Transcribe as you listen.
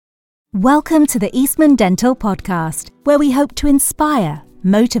Welcome to the Eastman Dental Podcast, where we hope to inspire,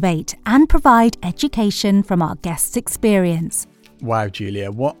 motivate, and provide education from our guests' experience. Wow,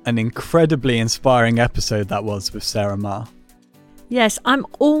 Julia, what an incredibly inspiring episode that was with Sarah Maher. Yes, I'm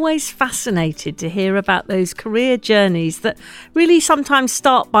always fascinated to hear about those career journeys that really sometimes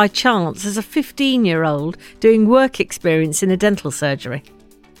start by chance as a 15-year-old doing work experience in a dental surgery.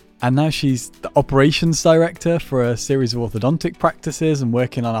 And now she's the operations director for a series of orthodontic practices and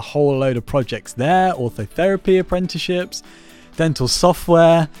working on a whole load of projects there, orthotherapy apprenticeships, dental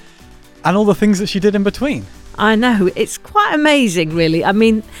software, and all the things that she did in between. I know, it's quite amazing, really. I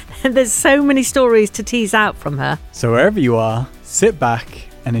mean, there's so many stories to tease out from her. So wherever you are, sit back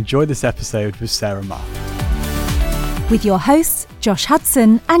and enjoy this episode with Sarah Maher. With your hosts, Josh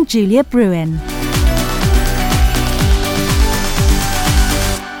Hudson and Julia Bruin.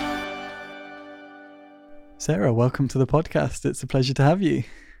 Sarah, welcome to the podcast. It's a pleasure to have you.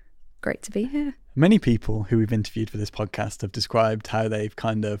 Great to be here. Many people who we've interviewed for this podcast have described how they've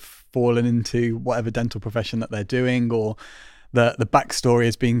kind of fallen into whatever dental profession that they're doing, or the backstory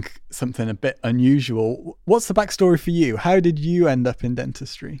as being something a bit unusual. What's the backstory for you? How did you end up in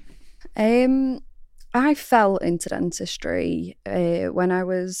dentistry? I fell into dentistry when I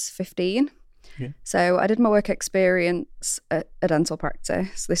was 15. Okay. So I did my work experience at a dental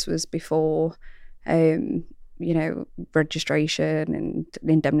practice. This was before registration and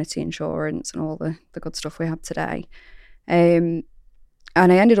indemnity insurance and all the good stuff we have today. And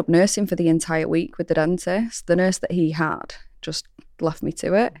I ended up nursing for the entire week with the dentist. The nurse that he had just left me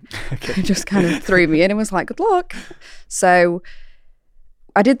to it. Okay. He just kind of threw me in and was like, good luck. So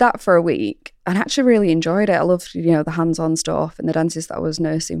I did that for a week and actually really enjoyed it. I loved, the hands-on stuff, and the dentist that I was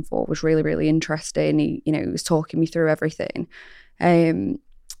nursing for was really, really interesting. He was talking me through everything.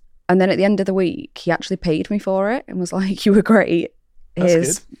 And then at the end of the week, he actually paid me for it and was like, you were great.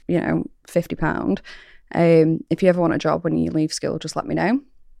 Here's, £50. If you ever want a job when you leave school, just let me know.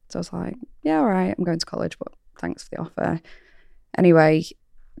 So I was like, yeah, all right, I'm going to college, but thanks for the offer. Anyway,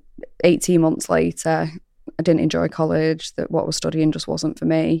 18 months later, I didn't enjoy college. That what I was studying just wasn't for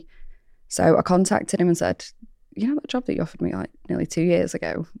me. So I contacted him and said, that job that you offered me like nearly 2 years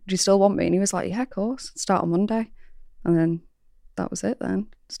ago, do you still want me? And he was like, yeah, of course, start on Monday. And then that was it then.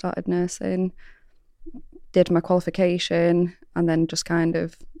 Started nursing, did my qualification, and then just kind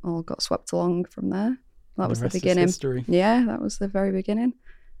of all got swept along from there. That was the beginning. History. Yeah, that was the very beginning.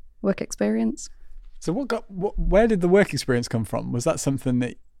 Work experience. So where did the work experience come from? Was that something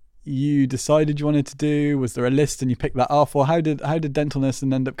that you decided you wanted to do? Was there a list and you picked that off? Or how did dental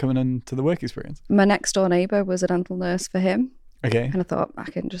nursing end up coming into the work experience? My next door neighbour was a dental nurse for him. Okay. And I thought, I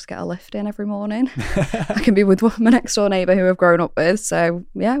can just get a lift in every morning. I can be with my next door neighbour who I've grown up with. So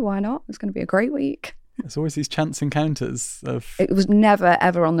yeah, why not? It's going to be a great week. There's always these chance encounters of... It was never,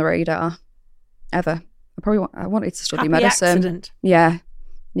 ever on the radar. Ever. I wanted to study medicine. Accident. Yeah.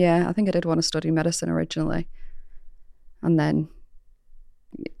 I think I did want to study medicine originally. And then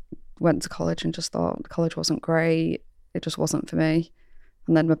went to college and just thought college wasn't great. It just wasn't for me.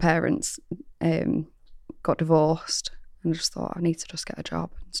 And then my parents got divorced. And I just thought, I need to just get a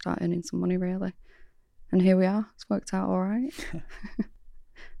job and start earning some money, really. And here we are. It's worked out all right.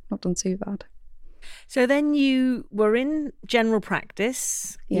 Not done too bad. So then you were in general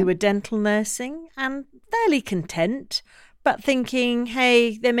practice, You were dental nursing and fairly content, but thinking,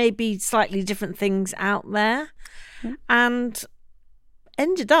 hey, there may be slightly different things out there. Yeah. And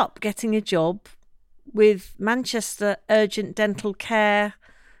ended up getting a job with Manchester Urgent Dental Care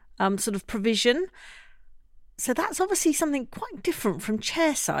sort of provision. So that's obviously something quite different from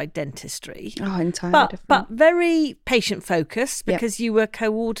chairside dentistry. Oh, entirely different. But very patient-focused because you were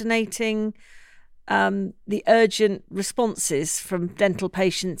coordinating the urgent responses from dental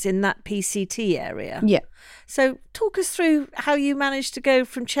patients in that PCT area. Yeah. So talk us through how you managed to go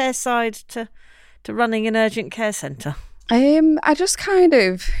from chairside to running an urgent care centre. I just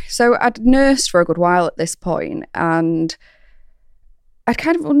so I'd nursed for a good while at this point, and I'd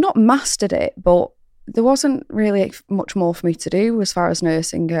kind of not mastered it, but there wasn't really much more for me to do as far as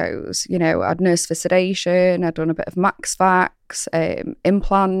nursing goes. I'd nursed for sedation, I'd done a bit of max fax,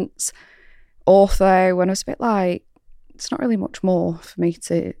 implants, ortho, and I was a bit like, it's not really much more for me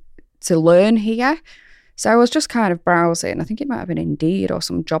to learn here. So I was just kind of browsing. I think it might have been Indeed or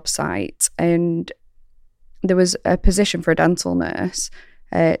some job site, and there was a position for a dental nurse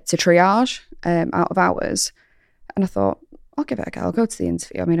to triage out of hours. And I thought, I'll give it a go. I'll go to the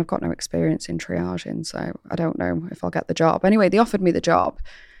interview. I mean, I've got no experience in triaging, so I don't know if I'll get the job. Anyway, they offered me the job,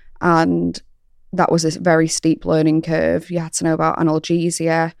 and that was this very steep learning curve. You had to know about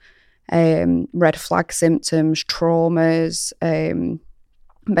analgesia, red flag symptoms, traumas,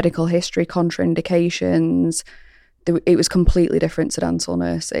 medical history, contraindications. It was completely different to dental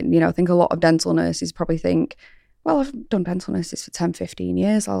nursing. I think a lot of dental nurses probably think, well, I've done dental nurses for 10, 15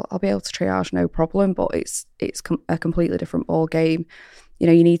 years. I'll be able to triage no problem, but it's a completely different ball game.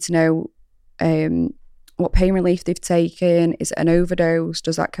 You need to know what pain relief they've taken. Is it an overdose?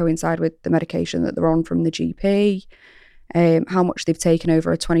 Does that coincide with the medication that they're on from the GP? How much they've taken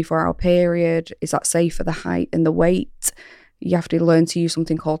over a 24-hour period. Is that safe for the height and the weight? You have to learn to use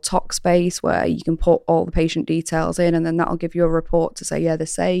something called Talkspace, where you can put all the patient details in, and then that'll give you a report to say, yeah, they're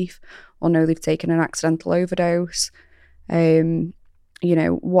safe, or no, they've taken an accidental overdose.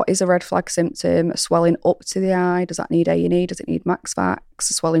 What is a red flag symptom? A swelling up to the eye. Does that need A&E? Does it need Max-Vax?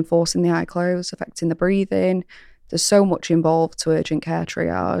 A swelling forcing the eye closed, affecting the breathing. There's so much involved to urgent care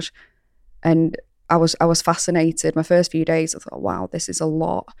triage. And I was fascinated. My first few days, I thought, wow, this is a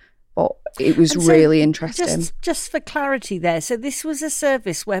lot. But it was really interesting. Just for clarity there, so this was a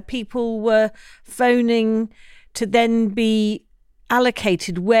service where people were phoning to then be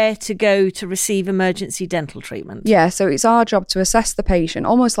allocated where to go to receive emergency dental treatment. Yeah, so it's our job to assess the patient,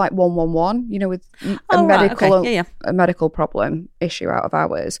 almost like 111, with a medical problem issue out of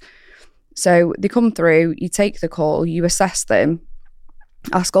hours. So they come through, you take the call, you assess them,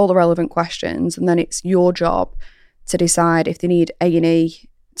 ask all the relevant questions, and then it's your job to decide if they need A&E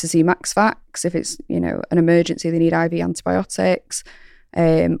to see Max-Vax, if it's, an emergency, they need IV antibiotics,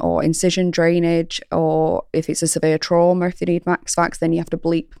 or incision drainage, or if it's a severe trauma, if they need Max-Vax, then you have to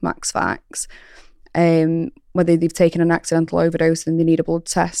bleep Max-Vax. Whether they've taken an accidental overdose and they need a blood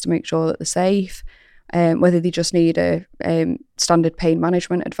test to make sure that they're safe, whether they just need a standard pain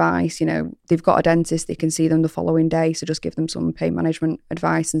management advice. They've got a dentist, they can see them the following day, so just give them some pain management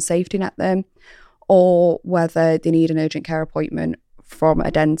advice and safety net them, or whether they need an urgent care appointment from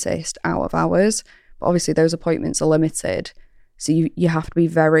a dentist out of hours. But obviously those appointments are limited, so you have to be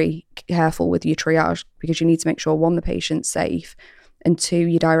very careful with your triage, because you need to make sure, one, the patient's safe, and two,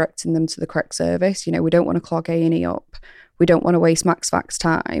 you're directing them to the correct service. We don't want to clog A&E up, we don't want to waste Max-Vax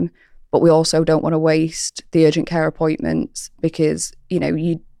time, but we also don't want to waste the urgent care appointments, because you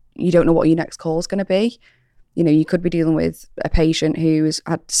don't know what your next call is going to be. You could be dealing with a patient who's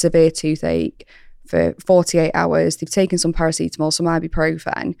had severe toothache for 48 hours, they've taken some paracetamol, some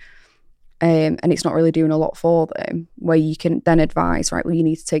ibuprofen, and it's not really doing a lot for them, where you can then advise, right, well, you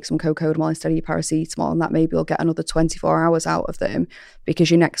need to take some cocodamol instead of your paracetamol, and that maybe will get another 24 hours out of them,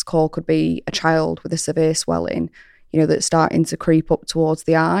 because your next call could be a child with a severe swelling, that's starting to creep up towards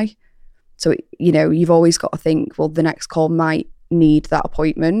the eye. So, you've always got to think, well, the next call might need that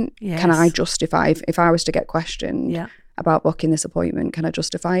appointment. Yes. Can I justify, if I was to get questioned about booking this appointment, can I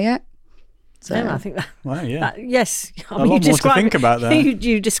justify it? So, I think that. Wow, yeah. Yes, a lot more to think about there.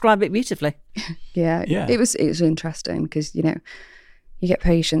 You describe it beautifully. Yeah. It was interesting, because you get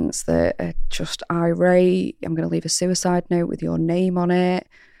patients that are just irate. I'm going to leave a suicide note with your name on it.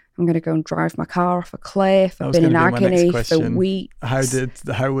 I'm going to go and drive my car off a cliff. I've been in agony for weeks.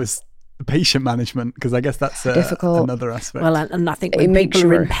 How was the patient management? Because I guess that's difficult. Another aspect. Well, and I think when people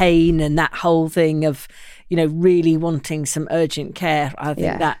are in pain and that whole thing of really wanting some urgent care, I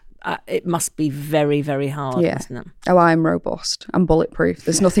think that. It must be very, very hard, isn't it? Oh, I'm robust. I'm bulletproof.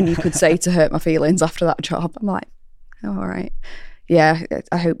 There's nothing you could say to hurt my feelings after that job. I'm like, oh, all right. Yeah,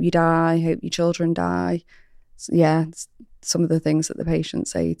 I hope you die. I hope your children die. It's some of the things that the patients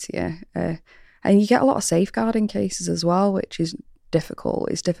say to you. And you get a lot of safeguarding cases as well, which is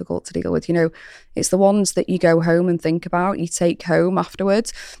difficult. It's difficult to deal with. It's the ones that you go home and think about, you take home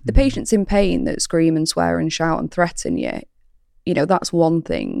afterwards. The patients in pain that scream and swear and shout and threaten you, that's one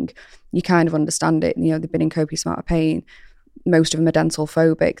thing. You kind of understand it. They've been in copious amount of pain. Most of them are dental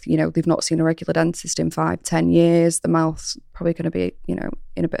phobic. They've not seen a regular dentist in 5-10 years. The mouth's probably going to be,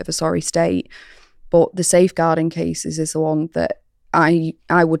 in a bit of a sorry state. But the safeguarding cases is the one that I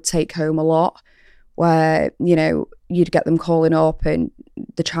would take home a lot, where, you'd get them calling up and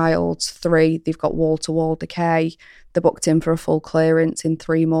the child's 3, they've got wall-to-wall decay. They're booked in for a full clearance in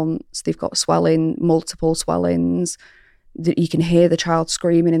 3 months. They've got swelling, multiple swellings. You can hear the child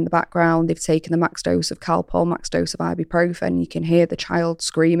screaming in the background. They've taken the max dose of Calpol, max dose of ibuprofen. You can hear the child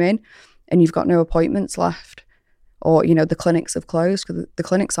screaming, and you've got no appointments left. Or, the clinics have closed, because the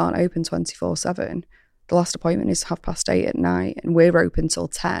clinics aren't open 24/7. The last appointment is 8:30 at night, and we're open till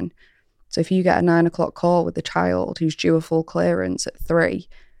 10. So if you get a 9 o'clock call with the child who's due a full clearance at 3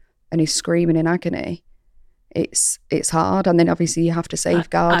 and he's screaming in agony, it's hard. And then obviously you have to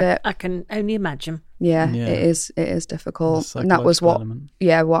safeguard it. I can only imagine. Yeah, it is difficult. And that was what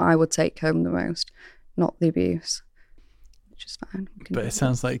I would take home the most, not the abuse. which is fine. But it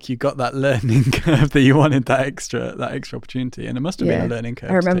sounds like you got that learning curve that you wanted, that extra opportunity, and it must have been a learning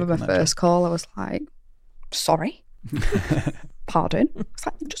curve. I remember my first call, I was like, sorry, pardon. It's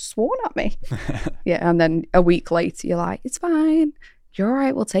like, you just sworn at me. Yeah, and then a week later, you're like, it's fine. You're all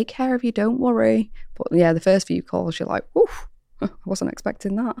right. We'll take care of you. Don't worry. But yeah, the first few calls, you're like, oof, I wasn't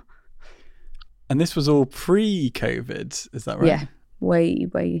expecting that. And this was all pre-COVID, is that right? Yeah,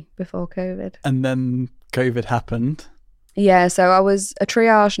 way before COVID. And then COVID happened. Yeah, so I was a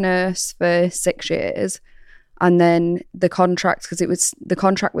triage nurse for 6 years, and then the contract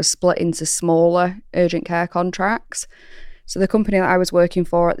was split into smaller urgent care contracts. So the company that I was working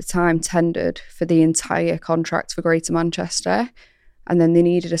for at the time tendered for the entire contract for Greater Manchester, and then they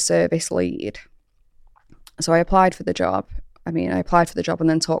needed a service lead. So I applied for the job. I applied for the job and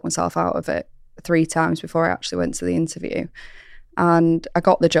then talked myself out of it 3 times before I actually went to the interview. And I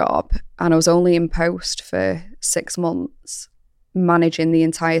got the job, and I was only in post for 6 months managing the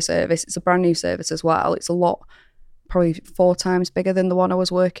entire service. It's a brand new service as well. It's a lot, probably 4 times bigger than the one I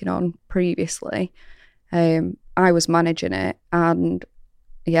was working on previously. I was managing it, and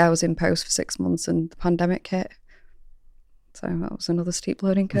I was in post for 6 months and the pandemic hit. So that was another steep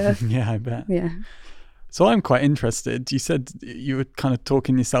learning curve. Yeah, I bet. Yeah. So I'm quite interested. You said you were kind of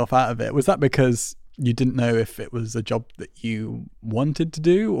talking yourself out of it. Was that because you didn't know if it was a job that you wanted to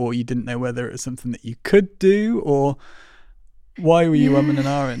do, or you didn't know whether it was something that you could do, or why were you umming and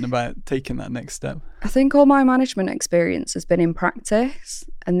ahhing about taking that next step? I think all my management experience has been in practice,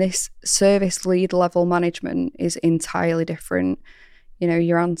 and this service lead level management is entirely different. You know,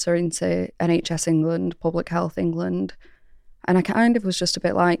 you're answering to NHS England, Public Health England, and I kind of was just a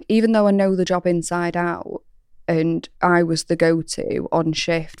bit like, even though I know the job inside out, and I was the go-to on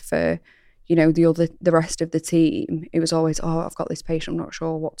shift for, you know, the rest of the team, it was always, I've got this patient, I'm not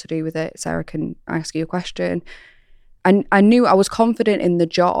sure what to do with it. Sarah, can I ask you a question? And I knew I was confident in the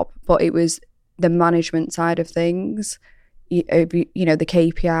job, but it was the management side of things, you know, the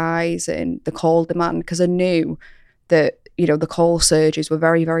KPIs and the call demand, because I knew that, you know, the call surges were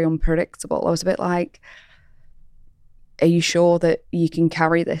very, very unpredictable. I was a bit like, are you sure that you can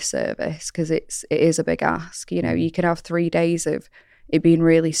carry this service? Because it is a big ask. You know, you can have 3 days of it being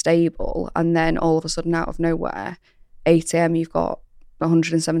really stable, and then all of a sudden, out of nowhere, 8 a.m, you've got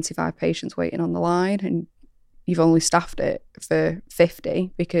 175 patients waiting on the line, and you've only staffed it for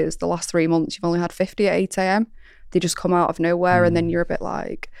 50 because the last 3 months you've only had 50 at 8 a.m. They just come out of nowhere, and then you're a bit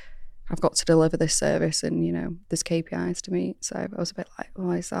like, I've got to deliver this service, and, you know, there's KPIs to meet. So I was a bit like,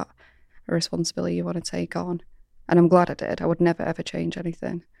 is that a responsibility you want to take on? And I'm glad I did. I would never, ever change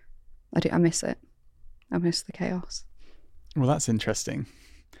anything. I miss it. I miss the chaos. Well, that's interesting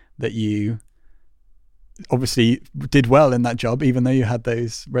that you obviously did well in that job, even though you had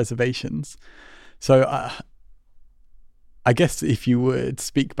those reservations. So I guess if you would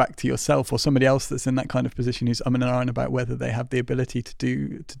speak back to yourself or somebody else that's in that kind of position who's umming and ahhing about whether they have the ability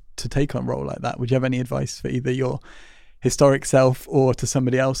to take on a role like that, would you have any advice for either your historic self or to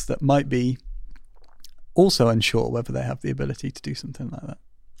somebody else that might be also unsure whether they have the ability to do something like that?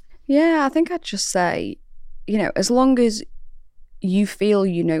 Yeah, I think I'd just say, you know, as long as you feel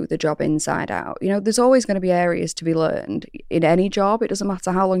you know the job inside out, you know, there's always going to be areas to be learned in any job. It doesn't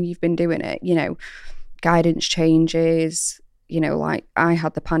matter how long you've been doing it, you know, guidance changes, you know, like I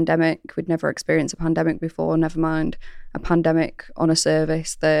had the pandemic. We'd never experienced a pandemic before, never mind a pandemic on a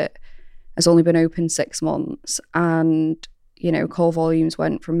service that has only been open 6 months. And, you know, call volumes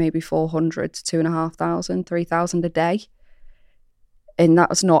went from maybe 400 to 2,500, 3,000 a day. And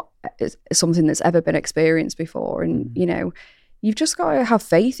that's not something that's ever been experienced before. And, you know, you've just got to have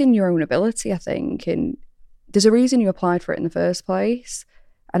faith in your own ability, I think. And there's a reason you applied for it in the first place.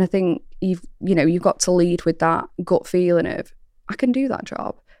 And I think you've got to lead with that gut feeling of, I can do that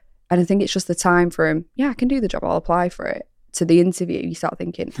job. And I think it's just the time from, I can do the job, I'll apply for it, to the interview, you start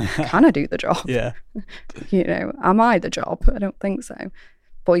thinking, can I do the job? Yeah. You know, am I the job? I don't think so.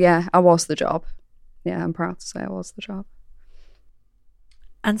 But yeah, I was the job. Yeah, I'm proud to say I was the job.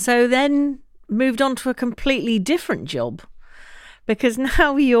 And so then moved on to a completely different job, because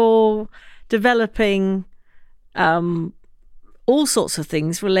now you're developing all sorts of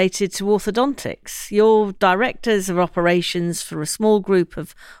things related to orthodontics. You're directors of operations for a small group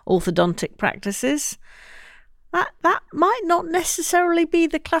of orthodontic practices. That might not necessarily be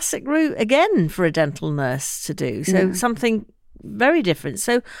the classic route again for a dental nurse to do. So something very different.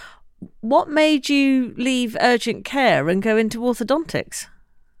 So what made you leave urgent care and go into orthodontics?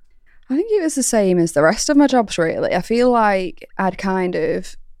 I think it was the same as the rest of my jobs, really. I feel like I'd kind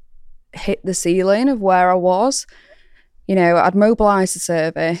of hit the ceiling of where I was. You know, I'd mobilised the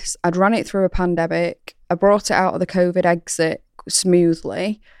service, I'd run it through a pandemic, I brought it out of the COVID exit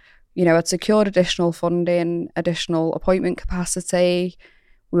smoothly. You know, I'd secured additional funding, additional appointment capacity.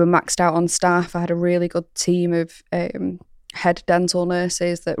 We were maxed out on staff. I had a really good team of head dental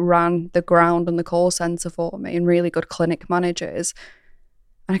nurses that ran the ground and the call centre for me, and really good clinic managers.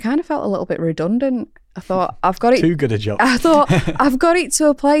 And I kind of felt a little bit redundant. I thought, I've got it. Too good a job. I thought, I've got it to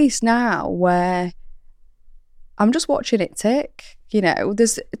a place now where I'm just watching it tick. You know,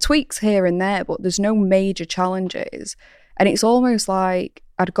 there's tweaks here and there, but there's no major challenges. And it's almost like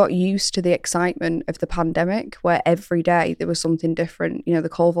I'd got used to the excitement of the pandemic, where every day there was something different. You know, the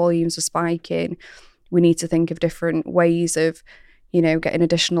call volumes are spiking. We need to think of different ways of, you know, getting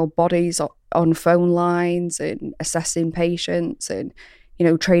additional bodies on phone lines and assessing patients, and, you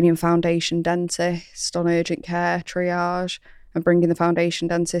know, training foundation dentists on urgent care triage and bringing the foundation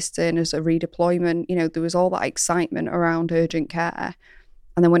dentist in as a redeployment. You know, there was all that excitement around urgent care.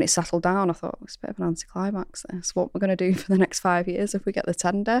 And then when it settled down, I thought, it's a bit of an anticlimax. This. What we're going to do for the next 5 years if we get the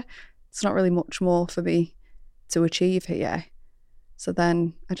tender? It's not really much more for me to achieve here. So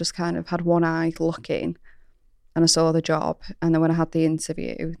then I just kind of had one eye looking, and I saw the job. And then when I had the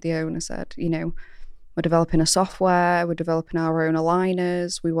interview, the owner said, you know, we're developing a software, we're developing our own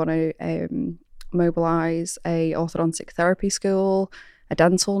aligners, we want to mobilise a orthodontic therapy school, a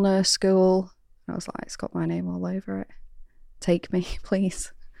dental nurse school. And I was like, it's got my name all over it. Take me,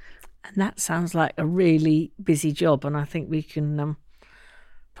 please. And that sounds like a really busy job, and I think we can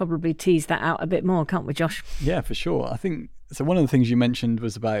probably tease that out a bit more, can't we, Josh? Yeah, for sure. I think so. One of the things you mentioned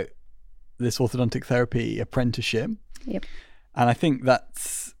was about this orthodontic therapy apprenticeship. Yep. And I think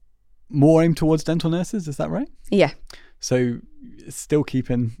that's more aimed towards dental nurses. Is that right? Yeah. So still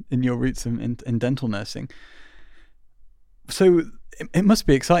keeping in your roots in dental nursing. So it must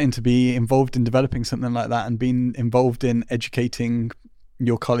be exciting to be involved in developing something like that and being involved in educating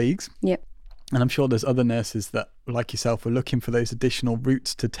your colleagues. Yep. And I'm sure there's other nurses that, like yourself, are looking for those additional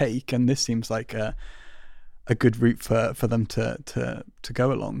routes to take. And this seems like a good route for them to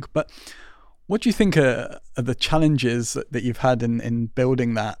go along. But what do you think are the challenges that you've had in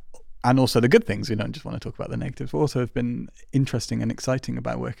building that, and also the good things? We don't just want to talk about the negatives, but also have been interesting and exciting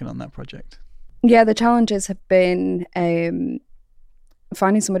about working on that project. Yeah, the challenges have been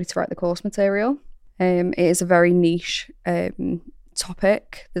finding somebody to write the course material. It is a very niche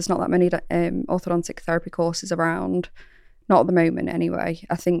topic. There's not that many orthodontic therapy courses around, not at the moment anyway.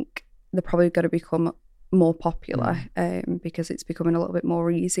 I think they're probably going to become more popular because it's becoming a little bit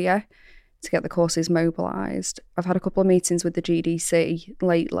more easier to get the courses mobilised. I've had a couple of meetings with the GDC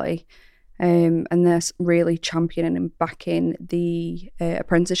lately, and they're really championing and backing the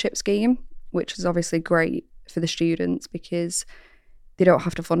apprenticeship scheme, which is obviously great for the students because they don't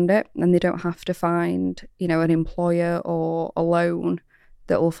have to fund it, and they don't have to find, you know, an employer or a loan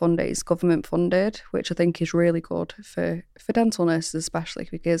that will fund it. It's government funded, which I think is really good for dental nurses especially,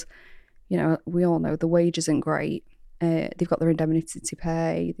 because, you know, we all know the wage isn't great. They've got their indemnity to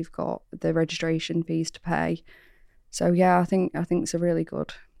pay, they've got the registration fees to pay. So yeah, I think it's a really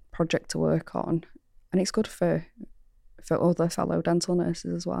good project to work on, and it's good for other fellow dental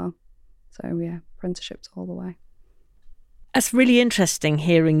nurses as well. So yeah, apprenticeships all the way. It's really interesting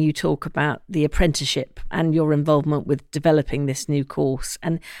hearing you talk about the apprenticeship and your involvement with developing this new course.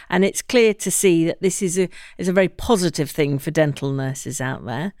 And it's clear to see that this is a very positive thing for dental nurses out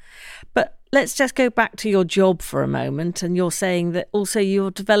there. But let's just go back to your job for a moment. And you're saying that also you're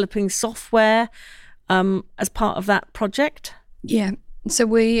developing software as part of that project? Yeah. So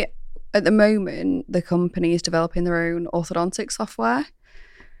we, at the moment, the company is developing their own orthodontic software.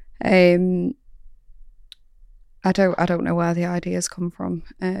 I don't know where the ideas come from,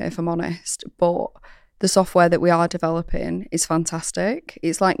 if I'm honest, but the software that we are developing is fantastic.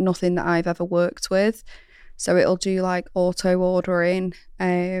 It's like nothing that I've ever worked with. So it'll do like auto ordering,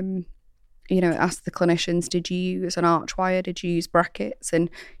 you know, ask the clinicians, did you use an arch wire? Did you use brackets? And,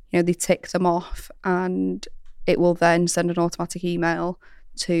 you know, they tick them off, and it will then send an automatic email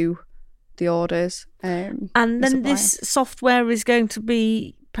to the orders. And then this software is going to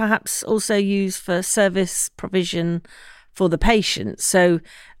be perhaps also used for service provision for the patient. So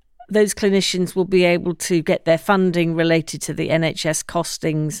those clinicians will be able to get their funding related to the NHS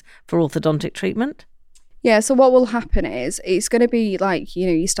costings for orthodontic treatment? Yeah, so what will happen is it's going to be like, you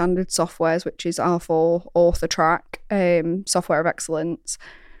know, your standard softwares, which is R4, OrthoTrack, Software of Excellence.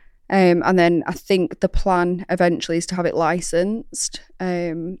 And then I think the plan eventually is to have it licensed,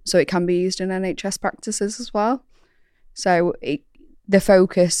 so it can be used in NHS practices as well. So the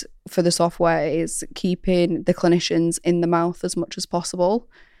focus for the software is keeping the clinicians in the mouth as much as possible.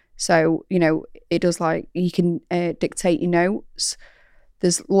 So, you know, it does like, you can dictate your notes.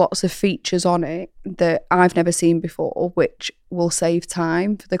 there's lots of features on it that I've never seen before, which will save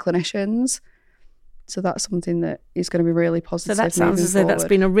time for the clinicians. So that's something that is going to be really positive. So that sounds as though that's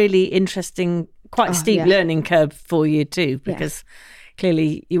been a really interesting, quite steep learning curve for you too, because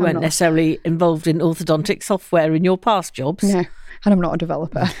clearly you weren't necessarily involved in orthodontic software in your past jobs. No, and I'm not a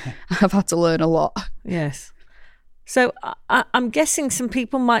developer. I've had to learn a lot. Yes. So I'm guessing some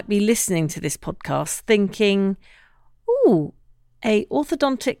people might be listening to this podcast thinking, ooh, a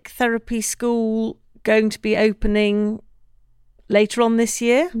orthodontic therapy school going to be opening later on this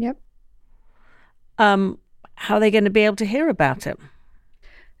year? Yep. How are they going to be able to hear about it?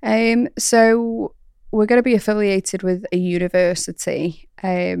 So we're going to be affiliated with a university.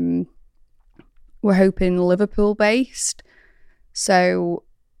 We're hoping Liverpool-based. So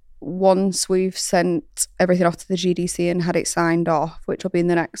once we've sent everything off to the GDC and had it signed off, which will be in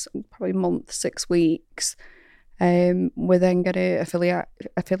the next probably month, 6 weeks, we're then going to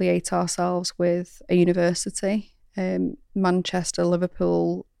affiliate ourselves with a university, Manchester,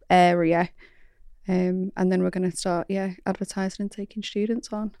 Liverpool area. And then we're going to start, advertising and taking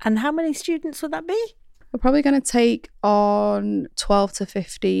students on. And how many students would that be? We're probably going to take on 12 to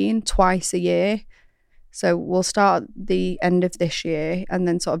 15 twice a year. So we'll start at the end of this year, and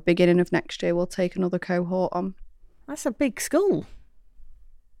then sort of beginning of next year, we'll take another cohort on. That's a big school.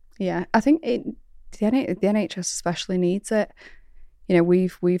 Yeah, I think the NHS especially needs it. You know,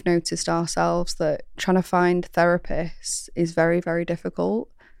 we've noticed ourselves that trying to find therapists is very, very difficult.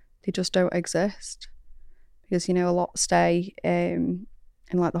 They just don't exist because, you know, a lot stay in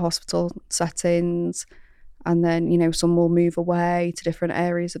like the hospital settings, and then, you know, some will move away to different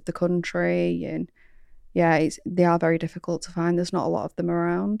areas of the country, and they are very difficult to find. There's not a lot of them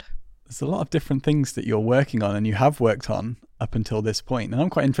around. There's a lot of different things that you're working on and you have worked on up until this point. And I'm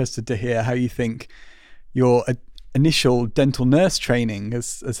quite interested to hear how you think your initial dental nurse training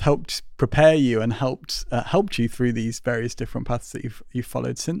has helped prepare you and helped you through these various different paths that you've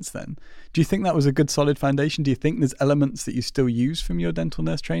followed since then. Do you think that was a good solid foundation? Do you think there's elements that you still use from your dental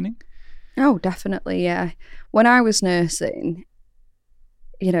nurse training? Oh, definitely, yeah. When I was nursing,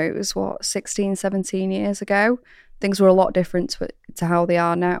 you know, it was 16, 17 years ago. Things were a lot different to how they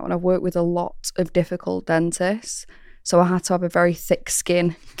are now. And I've worked with a lot of difficult dentists. So I had to have a very thick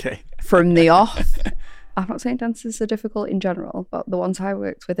skin from the off. I'm not saying dentists are difficult in general, but the ones I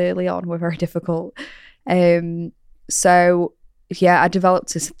worked with early on were very difficult. So, I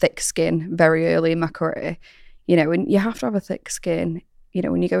developed this thick skin very early in my career. You know, and you have to have a thick skin. You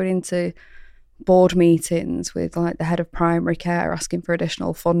know, when you're going into board meetings with like the head of primary care asking for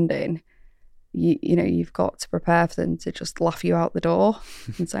additional funding, you know, you've got to prepare for them to just laugh you out the door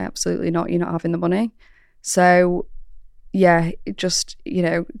and say, absolutely not, you're not having the money. So, just, you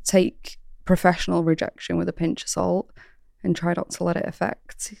know, take professional rejection with a pinch of salt and try not to let it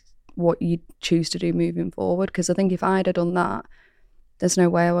affect what you choose to do moving forward. Because I think if I'd have done that, there's no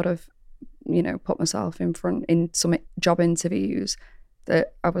way I would have, you know, put myself in front in some job interviews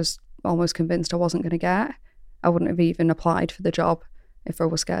that I was almost convinced I wasn't going to get. I wouldn't have even applied for the job if I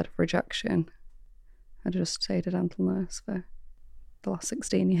was scared of rejection. I'd just stayed a dental nurse for the last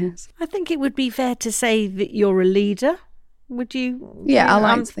 16 years. I think it would be fair to say that you're a leader. Would you? Yeah, I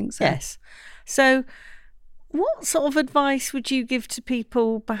like to think so. Yes. So what sort of advice would you give to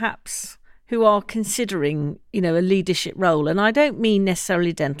people perhaps who are considering, you know, a leadership role? And I don't mean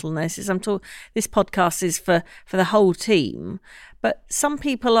necessarily dental nurses. This podcast is for the whole team. But some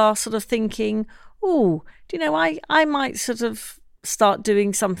people are sort of thinking, oh, do you know, I might sort of start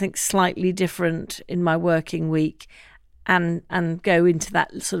doing something slightly different in my working week and go into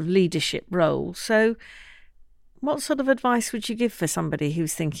that sort of leadership role. So what sort of advice would you give for somebody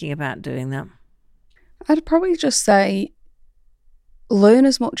who's thinking about doing that? I'd probably just say learn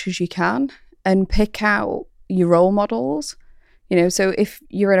as much as you can and pick out your role models. You know, so if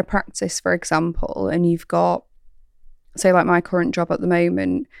you're in a practice, for example, and you've got, say like my current job at the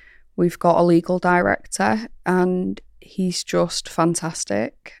moment, we've got a legal director and he's just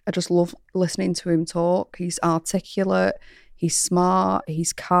fantastic. I just love listening to him talk. He's articulate, he's smart,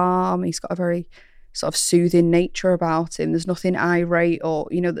 he's calm, he's got a very sort of soothing nature about him. There's nothing irate or,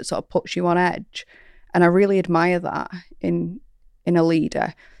 you know, that sort of puts you on edge. And I really admire that in a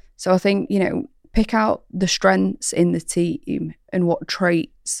leader. So I think, you know, pick out the strengths in the team and what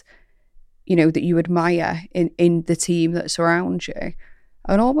traits, you know, that you admire in the team that surrounds you,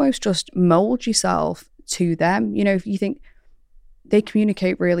 and almost just mold yourself to them. You know, if you think they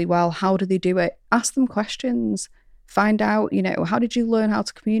communicate really well, how do they do it? Ask them questions. Find out, you know, how did you learn how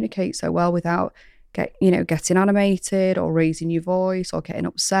to communicate so well without getting animated or raising your voice or getting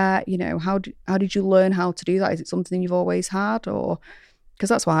upset? You know, how did you learn how to do that? Is it something you've always had? Or because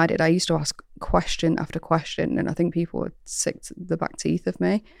that's what I did. I used to ask question after question, and I think people were sick to the back teeth of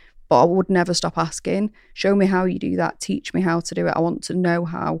me. But I would never stop asking. Show me how you do that. Teach me how to do it. I want to know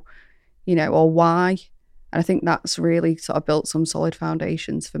how, or why. And I think that's really sort of built some solid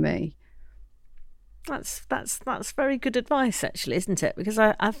foundations for me. That's very good advice, actually, isn't it? Because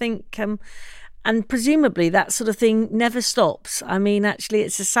I think, and presumably that sort of thing never stops. I mean, actually,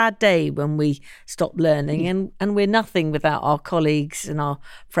 it's a sad day when we stop learning, and we're nothing without our colleagues and our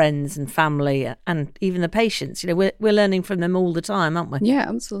friends and family and even the patients. We're learning from them all the time, aren't we? Yeah,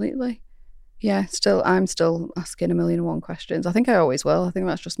 absolutely. Yeah, I'm still asking 1,000,001 questions. I think I always will. I think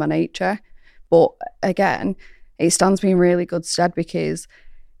that's just my nature. But again, it stands me in really good stead because,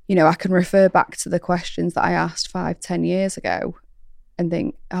 I can refer back to the questions that I asked 5-10 years ago and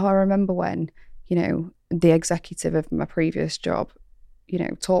think, oh, I remember when, the executive of my previous job,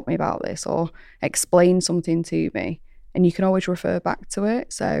 taught me about this or explained something to me. And you can always refer back to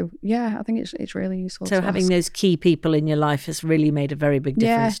it. So, yeah, I think it's really useful. So having those key people in your life has really made a very big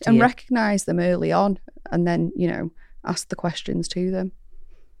difference to you. And recognise them early on and then, ask the questions to them.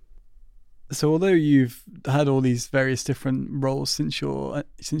 So although you've had all these various different roles since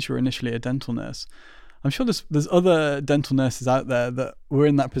you're initially a dental nurse, I'm sure there's other dental nurses out there that were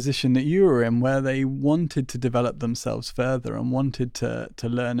in that position that you were in, where they wanted to develop themselves further and wanted to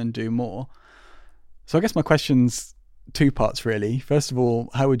learn and do more. So I guess my question's two parts, really. First of all,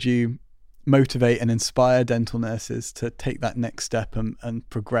 how would you motivate and inspire dental nurses to take that next step and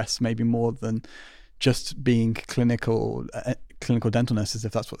progress maybe more than just being clinical dental nurses,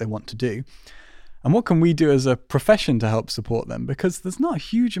 if that's what they want to do? And what can we do as a profession to help support them? Because there's not a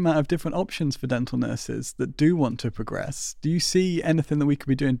huge amount of different options for dental nurses that do want to progress. Do you see anything that we could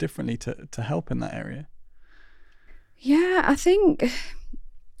be doing differently to help in that area? Yeah,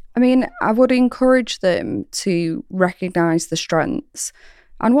 I would encourage them to recognise the strengths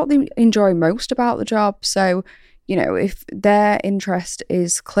and what they enjoy most about the job. So, if their interest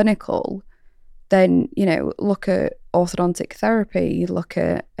is clinical, then, look at orthodontic therapy, look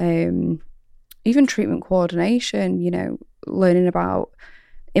at even treatment coordination, learning about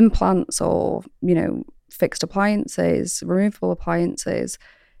implants or, fixed appliances, removable appliances.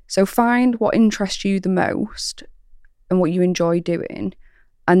 So find what interests you the most and what you enjoy doing,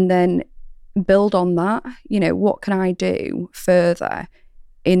 and then build on that. What can I do further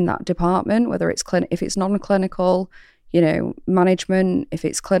in that department, whether it's if it's non-clinical, management, if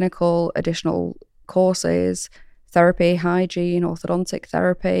it's clinical, additional courses, therapy, hygiene, orthodontic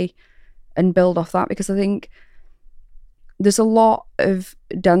therapy, and build off that. Because I think there's a lot of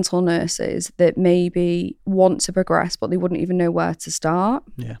dental nurses that maybe want to progress, but they wouldn't even know where to start.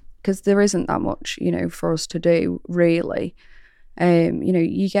 Yeah. Because there isn't that much, for us to do, really.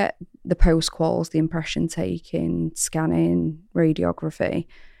 You get the post-quals, the impression taking, scanning, radiography.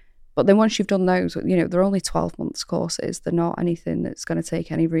 But then once you've done those, they're only 12 months courses. They're not anything that's going to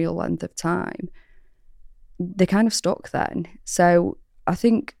take any real length of time. They're kind of stuck then. So I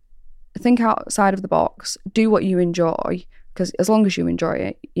think outside of the box, do what you enjoy, because as long as you enjoy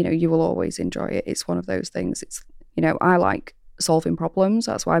it, you will always enjoy it. It's one of those things. It's, I like solving problems.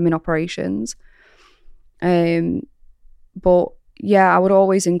 That's why I'm in operations. But yeah, I would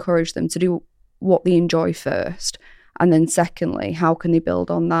always encourage them to do what they enjoy first. And then secondly, how can they build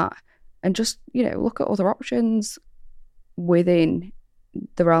on that? And just, look at other options within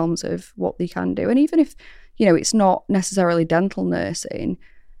the realms of what they can do. And even if, it's not necessarily dental nursing,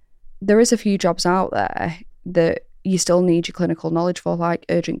 there is a few jobs out there that you still need your clinical knowledge for, like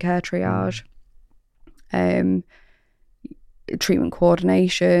urgent care triage, treatment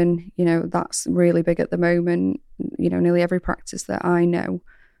coordination. That's really big at the moment. Nearly every practice that I know,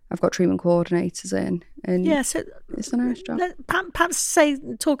 I've got treatment coordinators in, and so it's a nice job. Perhaps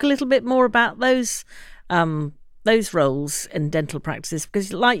talk a little bit more about those roles in dental practices,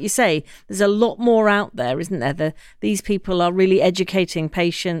 because like you say, there's a lot more out there, isn't there? These people are really educating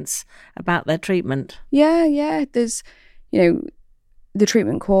patients about their treatment. Yeah. There's, the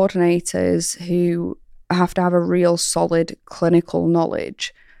treatment coordinators who have to have a real solid clinical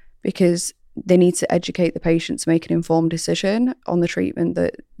knowledge, because they need to educate the patient to make an informed decision on the treatment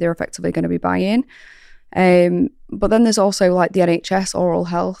that they're effectively going to be buying. But then there's also like the NHS oral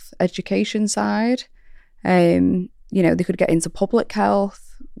health education side. They could get into public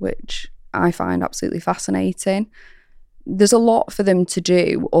health, which I find absolutely fascinating. There's a lot for them to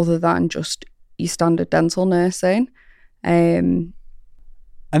do other than just your standard dental nursing. And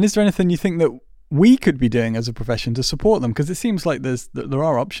is there anything you think that we could be doing as a profession to support them? Because it seems like there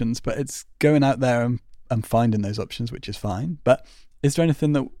are options, but it's going out there and finding those options, which is fine. But is there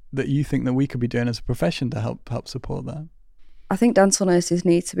anything that you think that we could be doing as a profession to help support that? I think dental nurses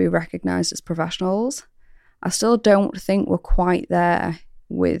need to be recognised as professionals. I still don't think we're quite there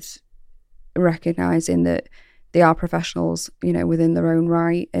with recognising that they are professionals, within their own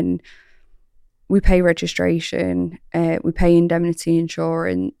right. And we pay registration, we pay indemnity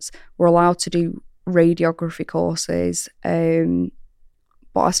insurance, we're allowed to do radiography courses,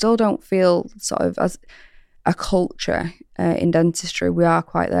 but I still don't feel sort of as a culture in dentistry, we are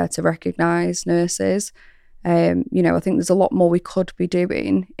quite there to recognise nurses. I think there's a lot more we could be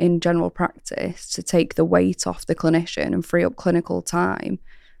doing in general practice to take the weight off the clinician and free up clinical time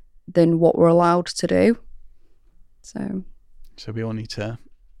than what we're allowed to do. So we all need to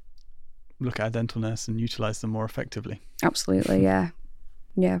look at a dental nurse and utilise them more effectively. Absolutely, yeah.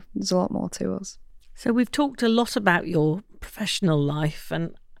 Yeah, there's a lot more to us. So we've talked a lot about your professional life,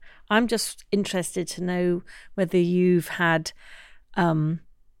 and I'm just interested to know whether you've had a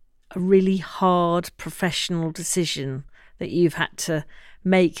really hard professional decision that you've had to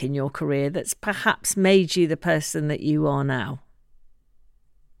make in your career that's perhaps made you the person that you are now.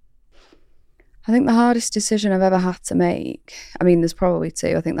 I think the hardest decision I've ever had to make, there's probably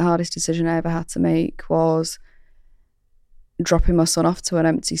two. I think the hardest decision I ever had to make was dropping my son off to an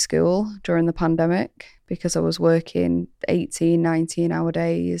empty school during the pandemic, because I was working 18, 19-hour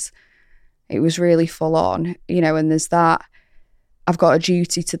days. It was really full on, and there's that. I've got a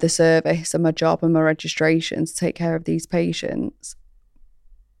duty to the service and my job and my registration to take care of these patients,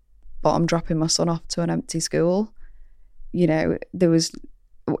 but I'm dropping my son off to an empty school. I think there was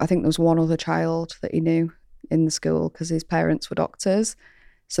one other child that he knew in the school because his parents were doctors.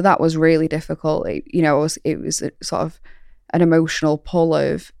 So that was really difficult. It was sort of an emotional pull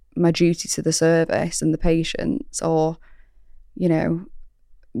of my duty to the service and the patients, or,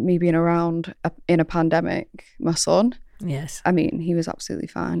 me being around in a pandemic, my son. Yes. He was absolutely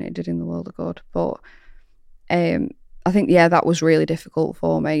fine. It did him the world of good. But I think, that was really difficult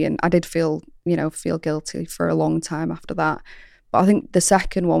for me. And I did feel guilty for a long time after that. But I think the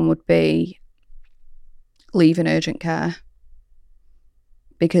second one would be leaving urgent care,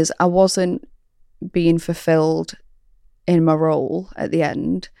 because I wasn't being fulfilled in my role at the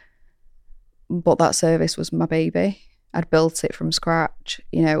end, but that service was my baby. I'd built it from scratch.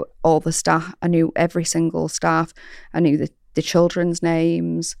 All the staff, I knew every single staff. I knew the children's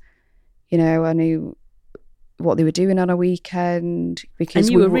names. I knew what they were doing on a weekend. Because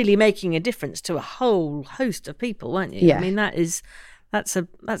and you were really making a difference to a whole host of people, weren't you? Yeah. That's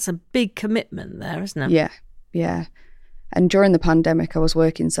a big commitment there, isn't it? Yeah, yeah. And during the pandemic, I was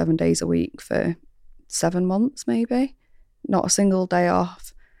working 7 days a week for 7 months, maybe. Not a single day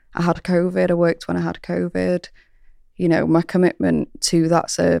off. I had COVID. I worked when I had COVID. My commitment to that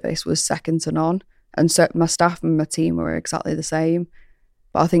service was second to none. And so my staff and my team were exactly the same.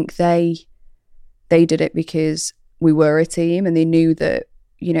 But I think they did it because we were a team, and they knew that,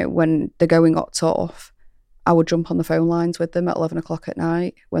 when the going got tough, I would jump on the phone lines with them at 11 o'clock at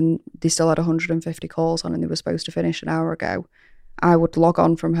night when they still had 150 calls on and they were supposed to finish an hour ago. I would log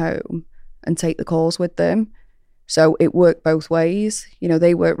on from home and take the calls with them. So it worked both ways.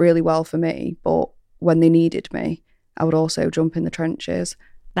 They worked really well for me, but when they needed me, I would also jump in the trenches.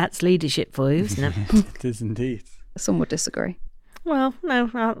 That's leadership for you, isn't it? It is indeed. Some would disagree. Well,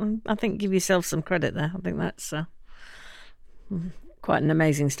 no, I think give yourself some credit there. I think that's quite an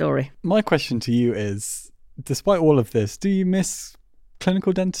amazing story. My question to you is, despite all of this, do you miss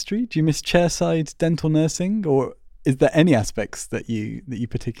clinical dentistry? Do you miss chairside dental nursing? Or is there any aspects that you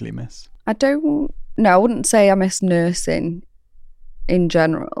particularly miss? I wouldn't say I miss nursing in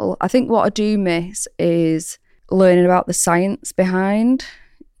general. I think what I do miss is learning about the science behind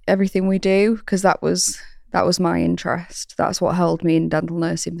everything we do, because that was my interest. That's what held me in dental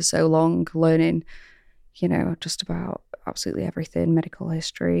nursing for so long, learning, just about absolutely everything, medical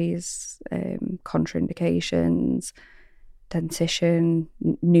histories, contraindications, dentition,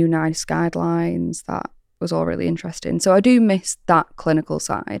 new NICE guidelines. That was all really interesting. So I do miss that clinical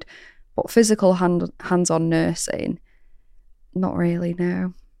side, but physical hands-on nursing, not really,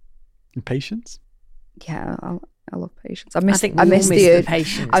 no. And patients? Yeah, I love patients. I miss the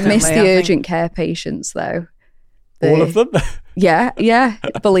patients. I miss the urgent care patients though. All of them? Yeah.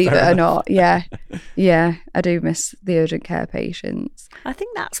 Believe it or not, yeah. I do miss the urgent care patients. I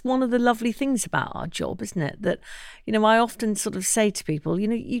think that's one of the lovely things about our job, isn't it? That, I often sort of say to people,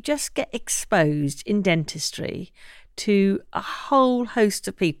 you just get exposed in dentistry to a whole host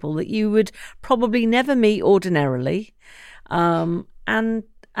of people that you would probably never meet ordinarily, and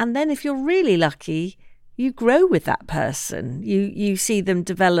then if you're really lucky, you grow with that person. You see them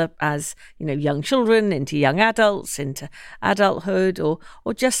develop as, young children into young adults, into adulthood, or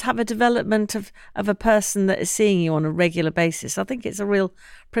just have a development of a person that is seeing you on a regular basis. I think it's a real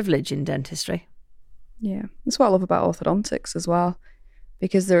privilege in dentistry. Yeah, that's what I love about orthodontics as well,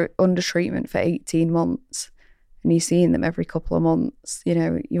 because they're under treatment for 18 months and you're seeing them every couple of months.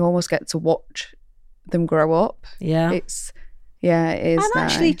 You almost get to watch them grow up. Yeah. It is and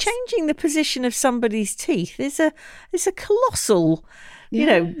nice. Actually changing the position of somebody's teeth is a colossal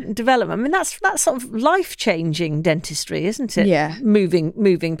development. I mean, that's sort of life-changing dentistry, isn't it? Yeah.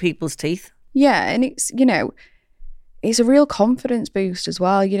 Moving people's teeth. Yeah, and it's it's a real confidence boost as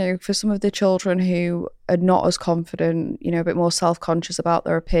well, for some of the children who are not as confident, a bit more self-conscious about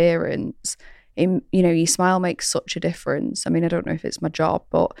their appearance. Your smile makes such a difference. I mean, I don't know if it's my job,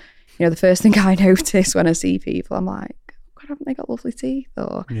 but the first thing I notice when I see people, I'm like, God, haven't they got lovely teeth?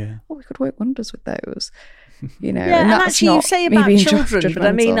 Or, we could work wonders with those. And actually you say about children, but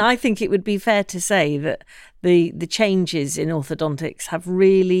I mean, I think it would be fair to say that the changes in orthodontics have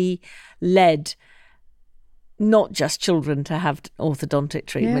really led not just children to have orthodontic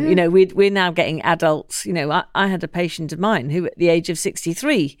treatment. Yeah. We're now getting adults. I had a patient of mine who at the age of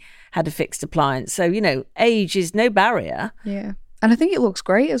 63 had a fixed appliance. So, age is no barrier. Yeah. And I think it looks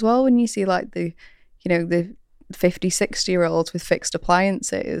great as well when you see like the 50, 60-year-olds with fixed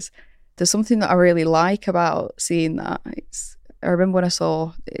appliances. There's something that I really like about seeing that. I remember when I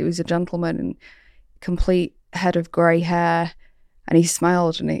saw, it was a gentleman in complete head of grey hair, and he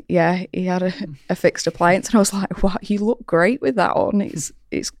smiled and he had a fixed appliance, and I was like, wow, you look great with that on. It's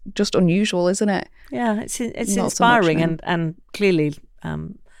just unusual, isn't it? Yeah, it's inspiring so and clearly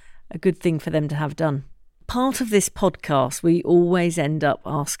a good thing for them to have done. Part of this podcast, we always end up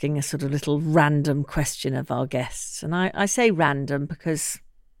asking a sort of little random question of our guests. And I say random because,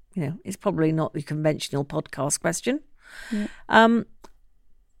 it's probably not the conventional podcast question. Yeah.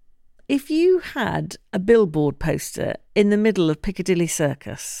 If you had a billboard poster in the middle of Piccadilly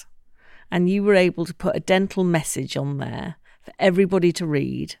Circus and you were able to put a dental message on there for everybody to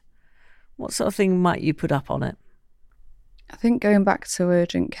read, what sort of thing might you put up on it? I think going back to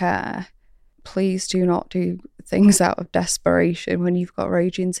urgent care, please do not do things out of desperation when you've got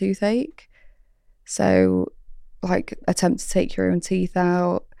raging toothache. So, like, attempt to take your own teeth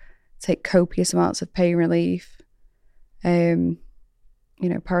out, take copious amounts of pain relief.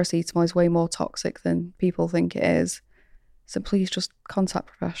 Paracetamol is way more toxic than people think it is. So please just contact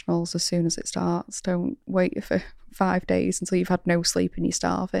professionals as soon as it starts. Don't wait for 5 days until you've had no sleep and you're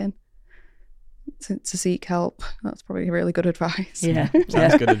starving to seek help. That's probably really good advice. Yeah.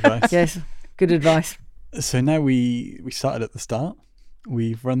 Sounds good advice. Yes, good advice. So now we started at the start.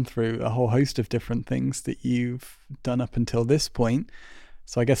 We've run through a whole host of different things that you've done up until this point.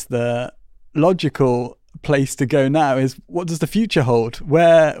 So I guess the logical place to go now is, what does the future hold?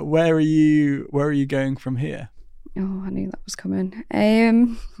 Where are you going from here? Oh, I knew that was coming. I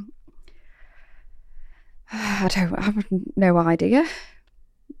have no idea.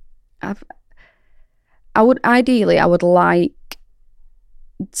 I would like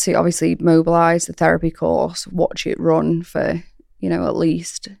to obviously mobilise the therapy course, watch it run for, at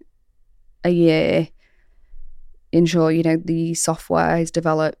least a year, ensure, the software is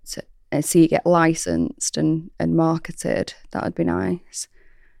developed, and see it get licensed and marketed. That would be nice.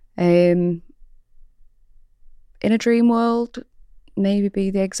 In a dream world, maybe be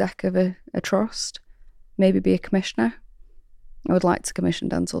the exec of a trust, maybe be a commissioner. I would like to commission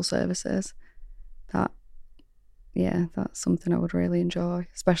dental services. That's something I would really enjoy,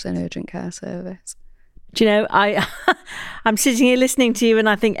 especially an urgent care service. Do you know, I'm sitting here listening to you and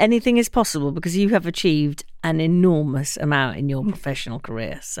I think anything is possible because you have achieved an enormous amount in your professional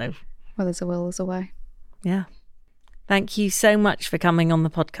career. So, well, there's a will, there's a way. Yeah. Thank you so much for coming on the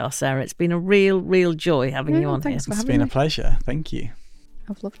podcast, Sarah. It's been a real joy having you on here. It's been a pleasure. Thank you.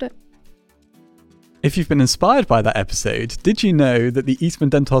 I've loved it. If you've been inspired by that episode, did you know that the Eastman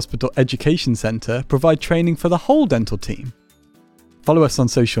Dental Hospital Education Centre provide training for the whole dental team? Follow us on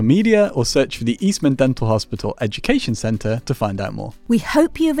social media or search for the Eastman Dental Hospital Education Centre to find out more. We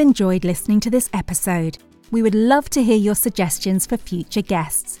hope you have enjoyed listening to this episode. We would love to hear your suggestions for future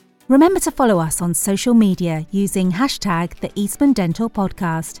guests. Remember to follow us on social media using hashtag the Eastman Dental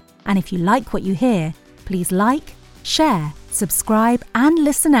Podcast. And if you like what you hear, please like, share, subscribe and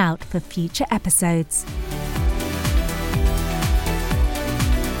listen out for future episodes.